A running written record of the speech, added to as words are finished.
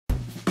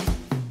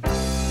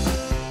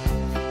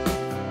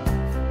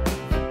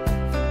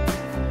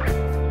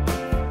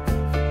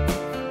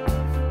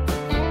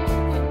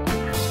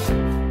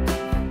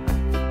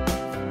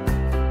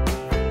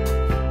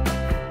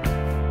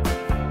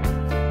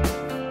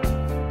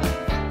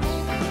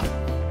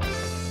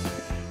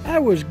I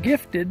was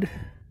gifted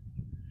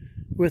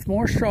with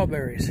more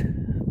strawberries.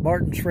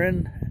 Barton's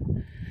friend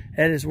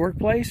at his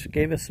workplace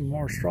gave us some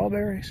more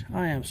strawberries.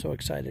 I am so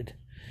excited.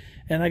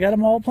 And I got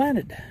them all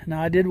planted.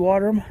 Now I did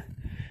water them.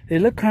 They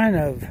look kind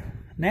of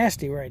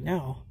nasty right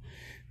now,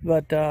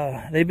 but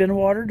they've been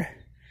watered,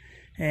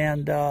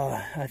 and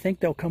I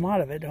think they'll come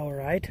out of it all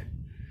right.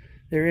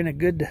 They're in a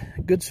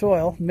good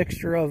soil,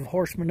 mixture of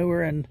horse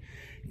manure and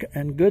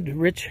good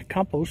rich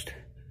compost.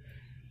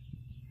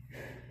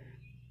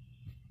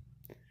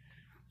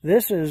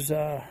 This is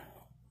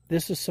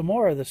some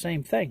more of the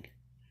same thing.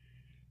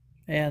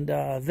 And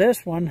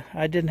this one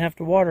I didn't have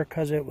to water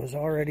because it was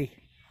already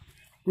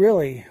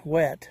really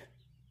wet.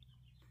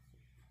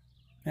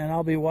 And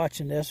I'll be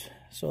watching this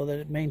so that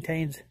it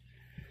maintains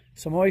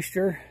some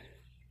moisture.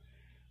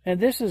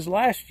 And this is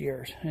last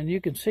year's, and you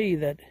can see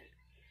that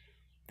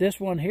this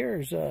one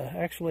here is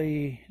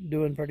actually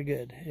doing pretty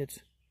good. It's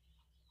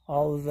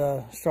all of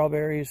the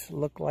strawberries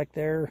look like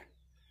they're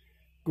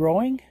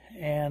growing,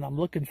 and I'm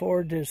looking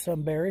forward to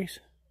some berries.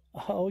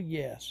 Oh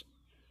yes.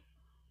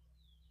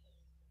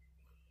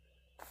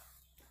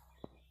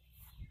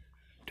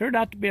 Turned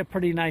out to be a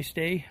pretty nice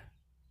day.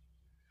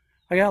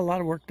 I got a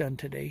lot of work done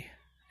today,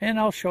 and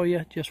I'll show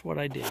you just what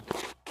I did.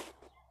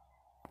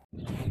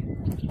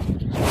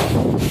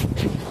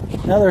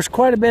 Now there's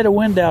quite a bit of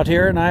wind out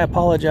here, and I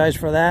apologize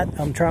for that.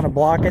 I'm trying to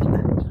block it.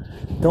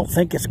 Don't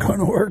think it's going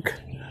to work.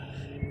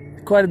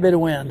 Quite a bit of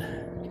wind.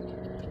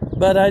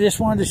 But I just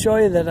wanted to show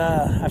you that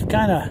I've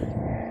kind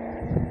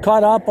of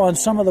caught up on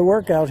some of the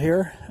work out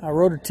here. I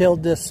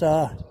rototilled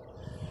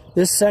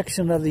this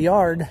section of the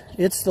yard.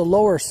 It's the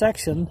lower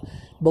section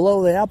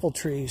below the apple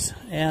trees,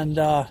 and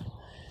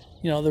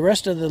you know, the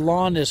rest of the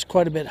lawn is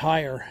quite a bit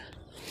higher.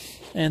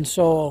 And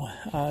so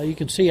you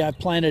can see I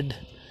planted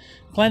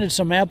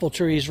some apple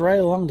trees right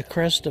along the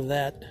crest of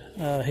that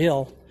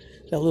hill,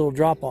 that little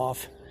drop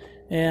off.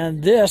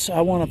 And this,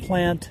 I want to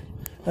plant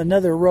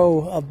another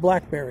row of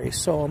blackberries.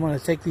 So I'm going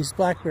to take these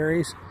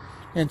blackberries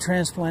and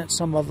transplant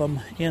some of them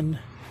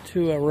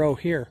into a row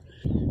here.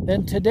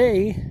 Then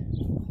today,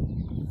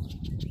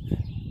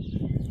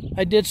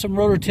 I did some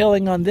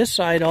rototilling on this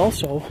side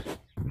also.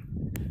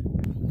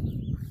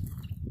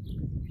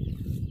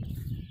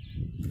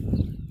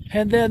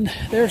 And then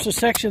there's a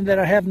section that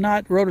I have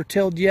not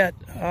rototilled yet.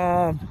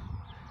 I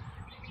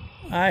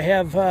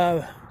have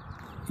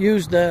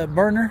used the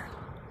burner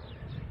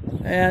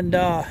and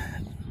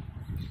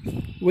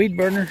weed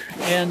burner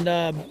and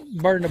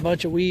burned a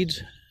bunch of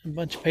weeds, a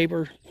bunch of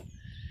paper,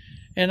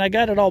 and I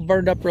got it all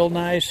burned up real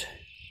nice.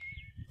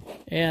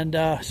 And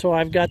so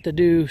I've got to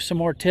do some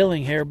more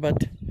tilling here,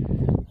 but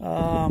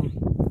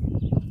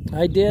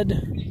I did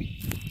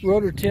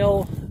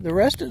rototill the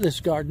rest of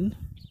this garden.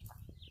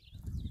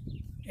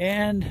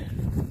 And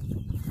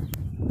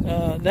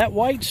that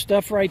white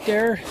stuff right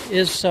there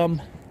is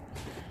some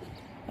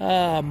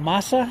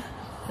masa.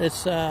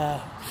 It's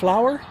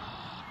flour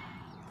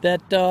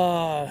that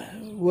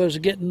was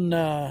getting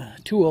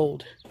too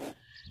old.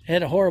 It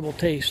had a horrible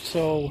taste,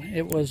 so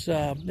it was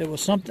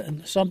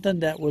something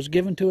that was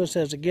given to us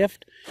as a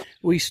gift.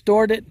 We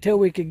stored it until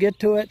we could get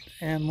to it,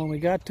 and when we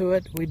got to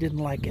it, we didn't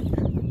like it.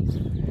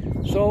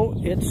 So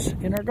it's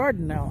in our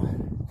garden now.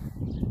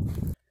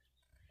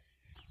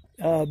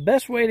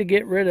 Best way to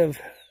get rid of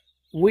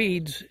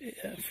weeds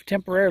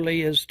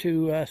temporarily is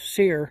to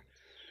sear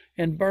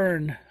and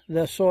burn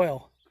the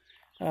soil.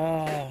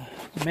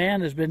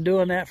 Man has been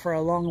doing that for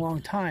a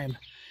long time.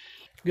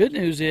 Good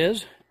news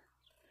is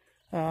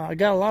I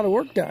got a lot of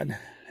work done.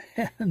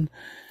 And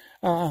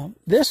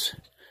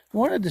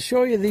wanted to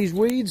show you these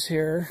weeds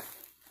here.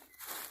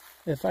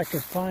 If I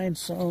could find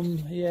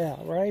some, yeah,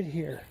 right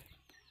here.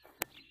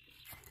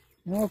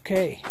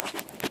 Okay.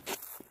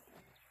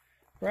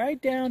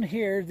 Right down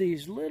here,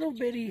 these little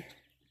bitty,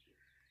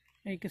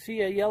 you can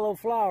see a yellow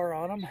flower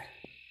on them.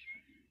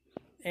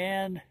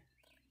 And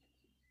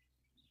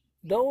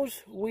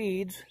those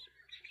weeds,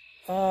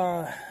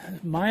 my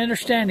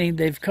understanding,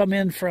 they've come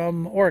in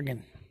from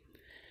Oregon.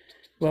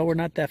 Well, we're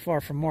not that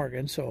far from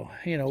Oregon, so,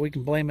 you know, we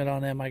can blame it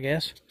on them, I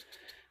guess.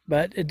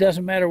 But it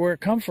doesn't matter where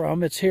it comes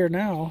from. It's here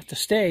now to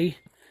stay.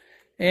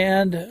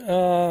 And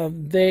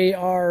they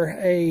are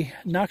a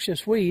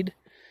noxious weed,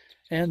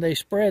 and they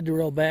spread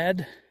real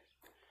bad.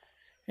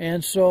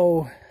 And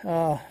so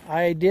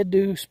I did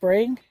do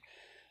spraying.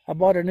 I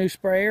bought a new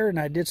sprayer, and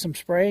I did some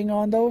spraying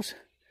on those.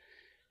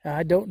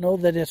 I don't know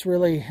that it's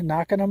really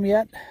knocking them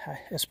yet.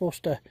 It's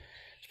supposed to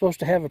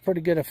have a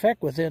pretty good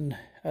effect within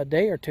a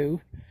day or two.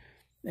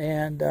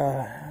 And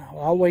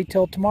I'll wait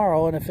till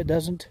tomorrow, and if it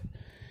doesn't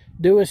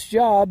do its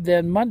job,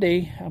 then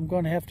Monday I'm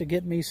going to have to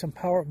get me some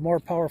more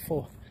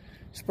powerful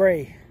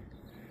spray.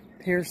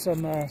 Here's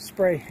some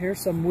spray. Here's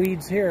some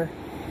weeds here.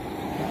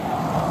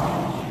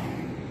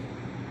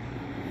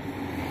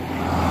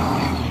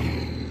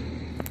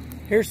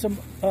 Here's some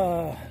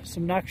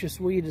noxious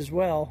weed as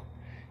well.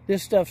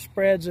 This stuff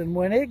spreads, and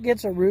when it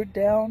gets a root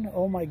down,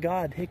 oh my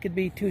God, it could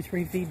be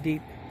 2-3 feet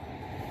deep.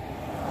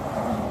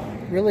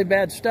 Really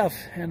bad stuff,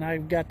 and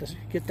I've got to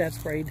get that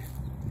sprayed.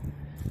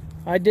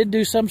 I did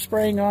do some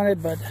spraying on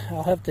it, but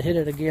I'll have to hit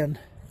it again.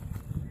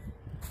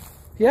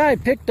 Yeah, I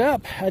picked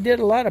up. I did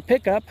a lot of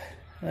pickup.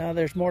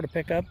 There's more to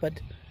pick up, but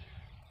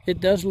it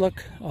does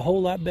look a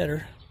whole lot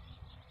better.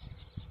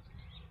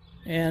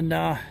 And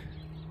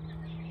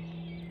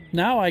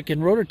now I can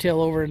rototill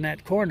over in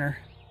that corner.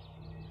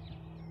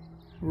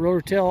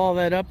 Rototill all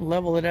that up and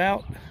level it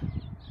out.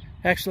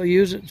 Actually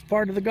use it as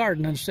part of the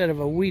garden instead of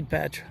a weed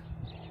patch.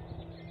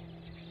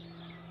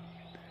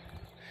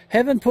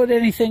 Haven't put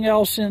anything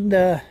else in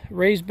the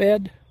raised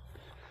bed.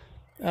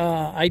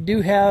 I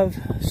do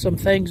have some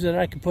things that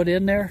I can put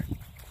in there.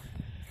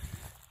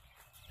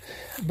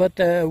 But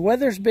the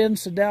weather's been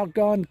so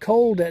doggone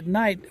cold at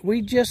night.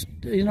 We just,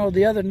 you know,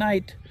 the other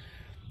night,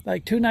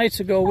 like 2 nights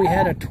ago, we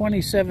had a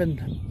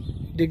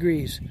 27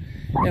 degrees.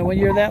 And when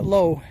you're that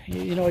low,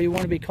 you know, you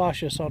want to be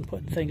cautious on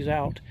putting things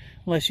out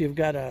unless you've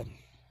got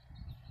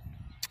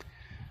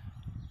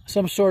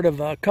some sort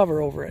of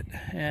cover over it.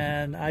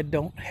 And I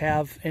don't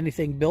have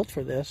anything built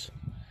for this,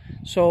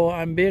 so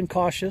I'm being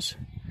cautious.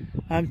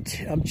 I'm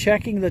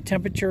checking the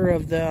temperature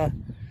of the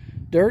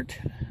dirt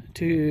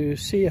to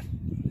see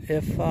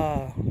if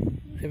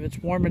it's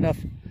warm enough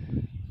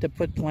to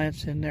put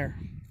plants in there.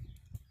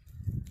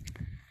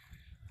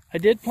 I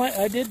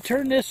did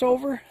turn this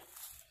over.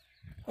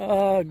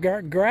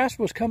 Grass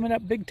was coming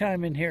up big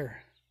time in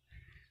here.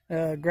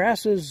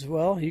 Grass is,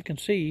 well, you can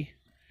see.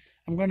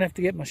 I'm going to have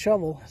to get my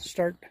shovel and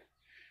start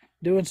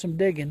doing some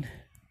digging.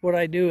 What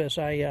I do is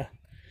I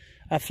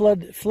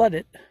flood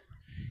it,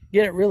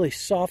 get it really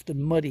soft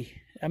and muddy.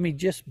 I mean,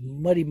 just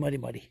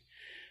muddy.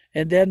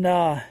 And then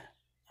I'll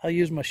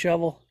use my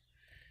shovel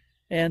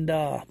and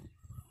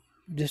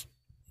just,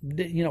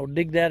 you know,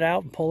 dig that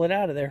out and pull it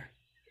out of there.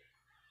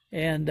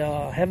 And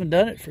I haven't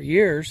done it for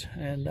years,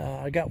 and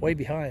I got way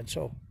behind,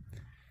 so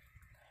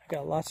I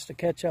got lots to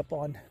catch up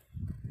on.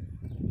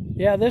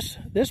 Yeah, this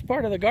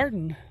part of the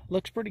garden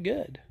looks pretty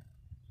good.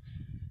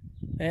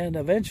 And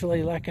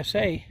eventually, like I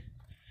say,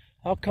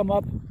 I'll come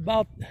up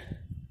about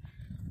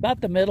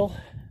the middle,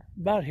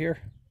 about here,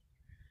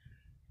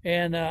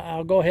 and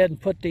I'll go ahead and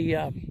put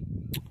the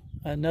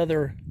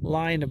another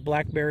line of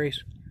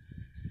blackberries,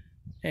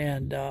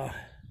 and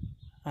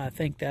I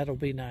think that'll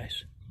be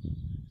nice.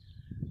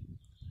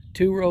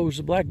 2 rows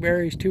of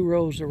blackberries, 2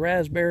 rows of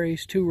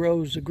raspberries, 2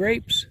 rows of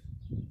grapes.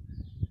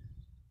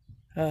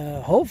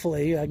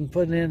 Hopefully I can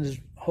put in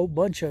a whole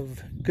bunch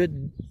of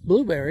good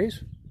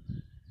blueberries.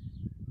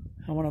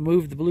 I want to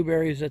move the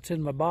blueberries that's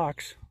in my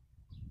box.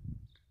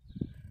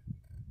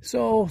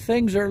 So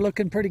things are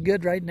looking pretty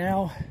good right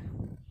now.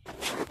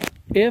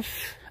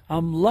 If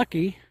I'm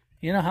lucky,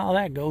 you know how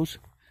that goes.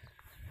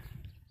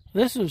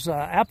 This is an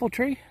apple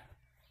tree.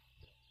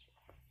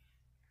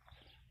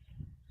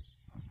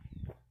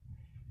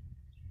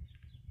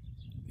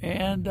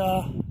 And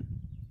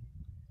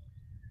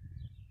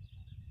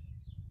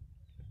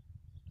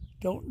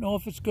don't know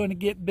if it's going to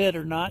get bit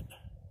or not.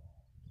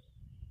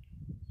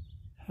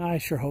 I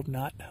sure hope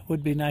not.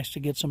 Would be nice to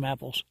get some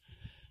apples.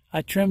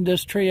 I trimmed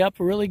this tree up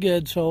really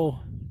good, so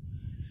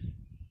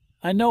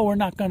I know we're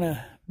not going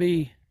to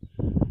be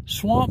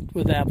swamped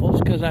with apples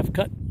because I've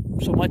cut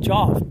so much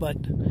off, but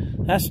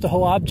that's the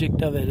whole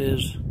object of it,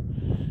 is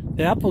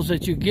the apples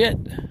that you get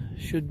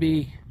should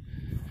be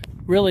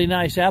really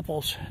nice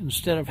apples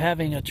instead of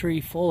having a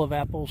tree full of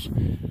apples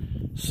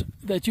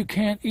that you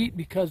can't eat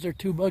because they're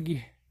too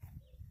buggy.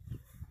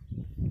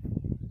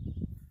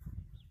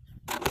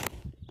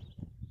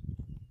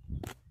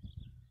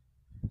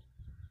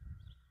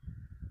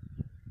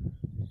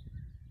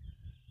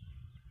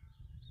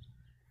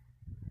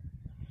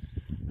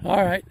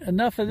 All right,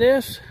 enough of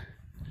this.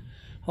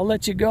 I'll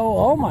let you go.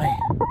 All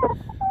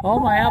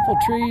my apple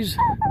trees.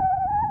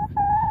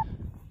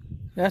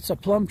 That's a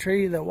plum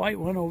tree, the white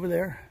one over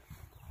there.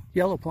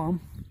 Yellow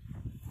plum.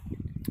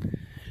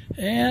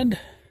 And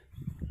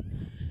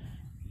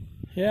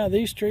yeah,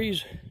 these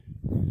trees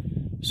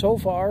so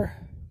far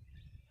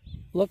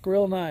look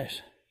real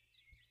nice.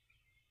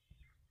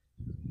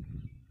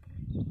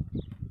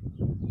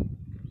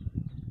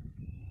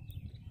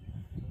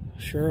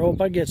 Sure hope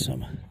I get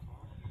some.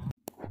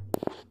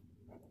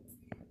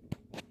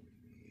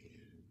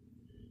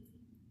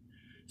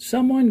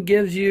 Someone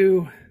gives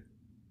you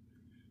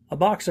a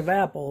box of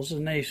apples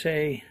and they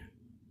say,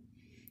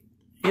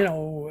 you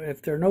know,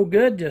 if they're no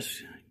good,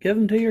 just give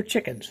them to your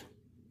chickens.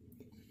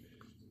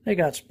 They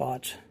got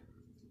spots.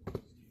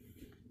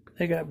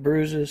 They got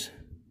bruises,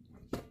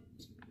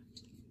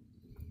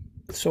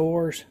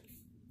 sores.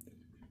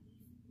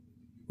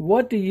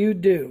 What do you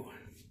do?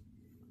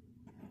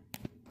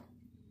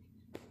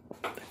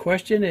 The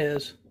question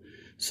is,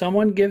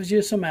 someone gives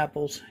you some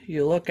apples,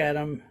 you look at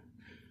them,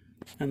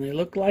 and they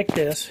look like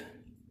this,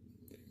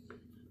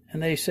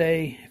 and they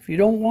say, if you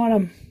don't want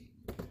them,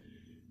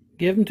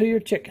 give them to your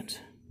chickens.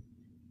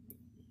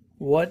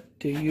 What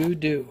do you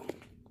do?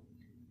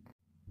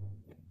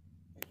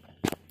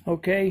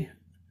 Okay,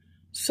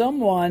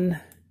 someone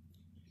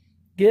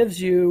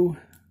gives you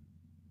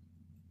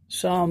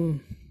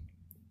some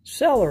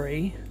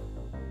celery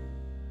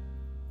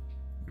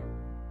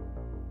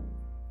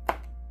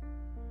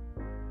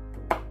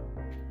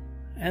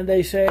and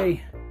they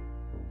say,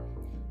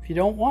 if you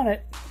don't want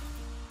it,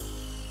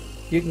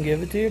 you can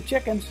give it to your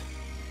chickens.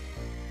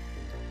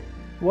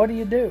 What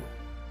do?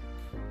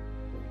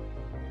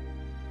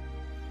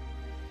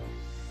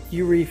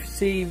 You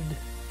received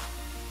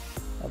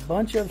a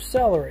bunch of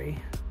celery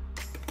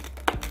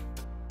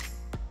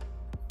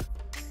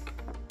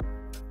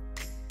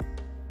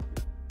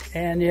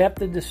and you have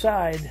to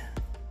decide,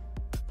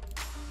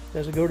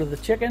 does it go to the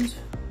chickens?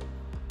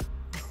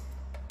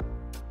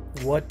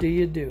 What do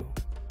you do?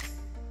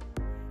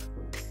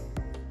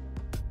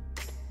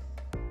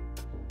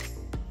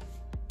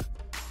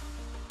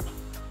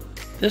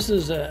 This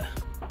is a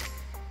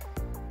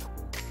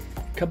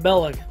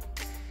Cabela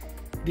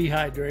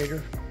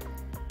dehydrator,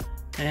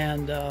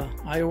 and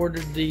I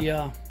ordered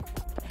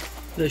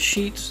the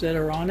sheets that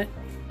are on it,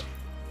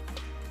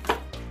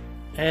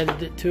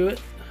 added it to it.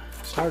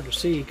 It's hard to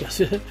see because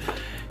yeah,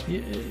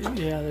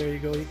 there you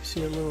go, you can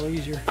see it a little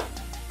easier.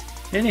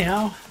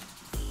 Anyhow,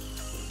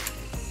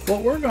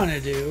 what we're going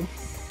to do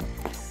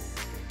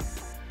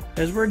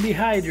is we're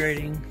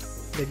dehydrating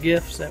the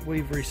gifts that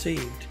we've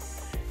received.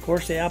 Of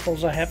course, the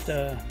apples I have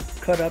to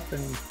cut up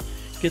and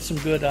get some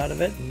good out of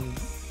it, and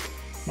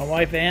my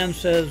wife Ann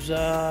says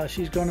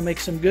she's going to make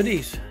some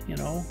goodies, you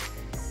know.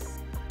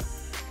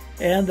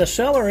 And the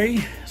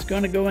celery is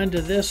going to go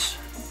into this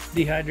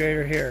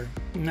dehydrator here.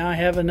 Now I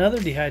have another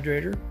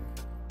dehydrator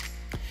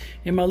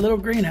in my little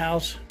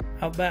greenhouse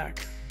out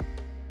back,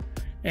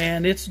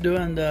 and it's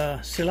doing the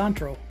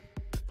cilantro.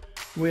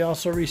 We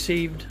also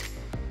received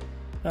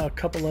a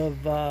couple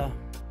of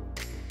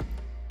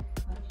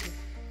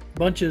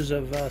bunches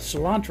of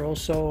cilantro,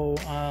 so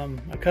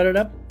I cut it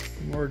up,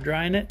 we're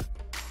drying it,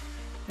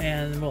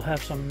 and we'll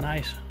have some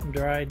nice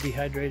dried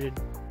dehydrated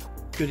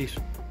goodies.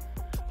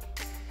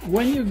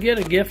 When you get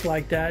a gift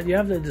like that, you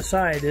have to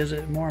decide, is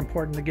it more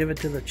important to give it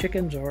to the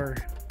chickens or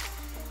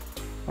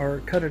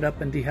cut it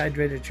up and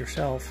dehydrate it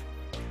yourself?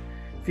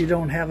 If you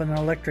don't have an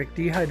electric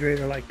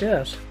dehydrator like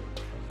this,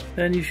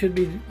 then you should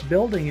be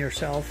building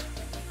yourself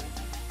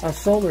a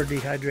solar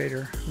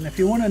dehydrator. And if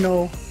you want to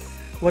know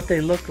what they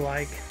look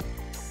like,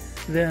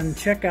 then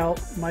check out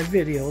my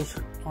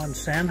videos on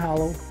Sand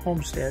Hollow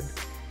Homestead.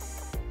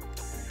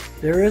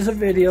 There is a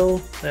video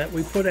that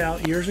we put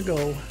out years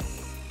ago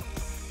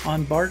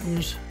on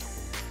Barton's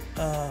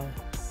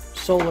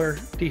solar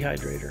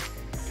dehydrator,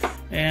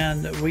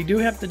 and we do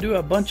have to do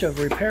a bunch of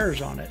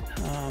repairs on it.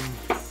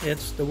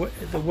 It's the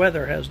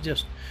weather has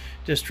just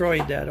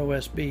destroyed that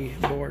OSB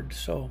board,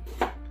 so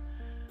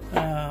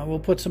we'll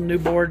put some new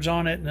boards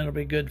on it and it'll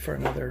be good for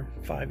another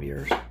 5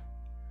 years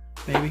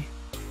maybe.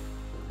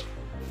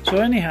 So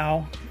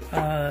anyhow,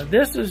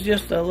 this is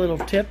just a little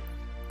tip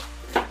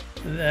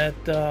that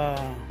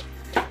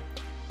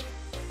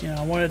you know,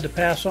 I wanted to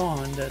pass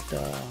on, that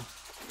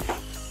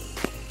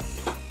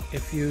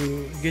if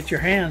you get your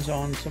hands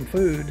on some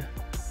food,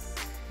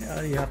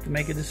 you have to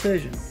make a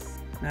decision.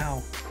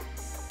 Now,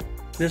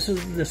 this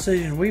is the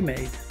decision we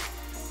made.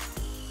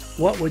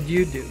 What would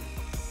you do?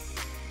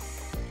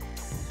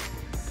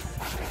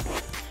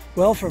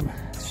 Well, from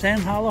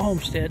Sand Hollow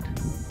Homestead,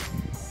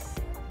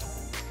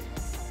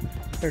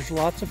 there's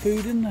lots of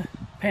food in the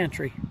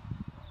pantry.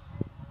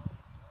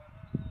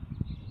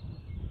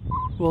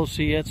 We'll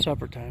see you at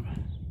supper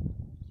time.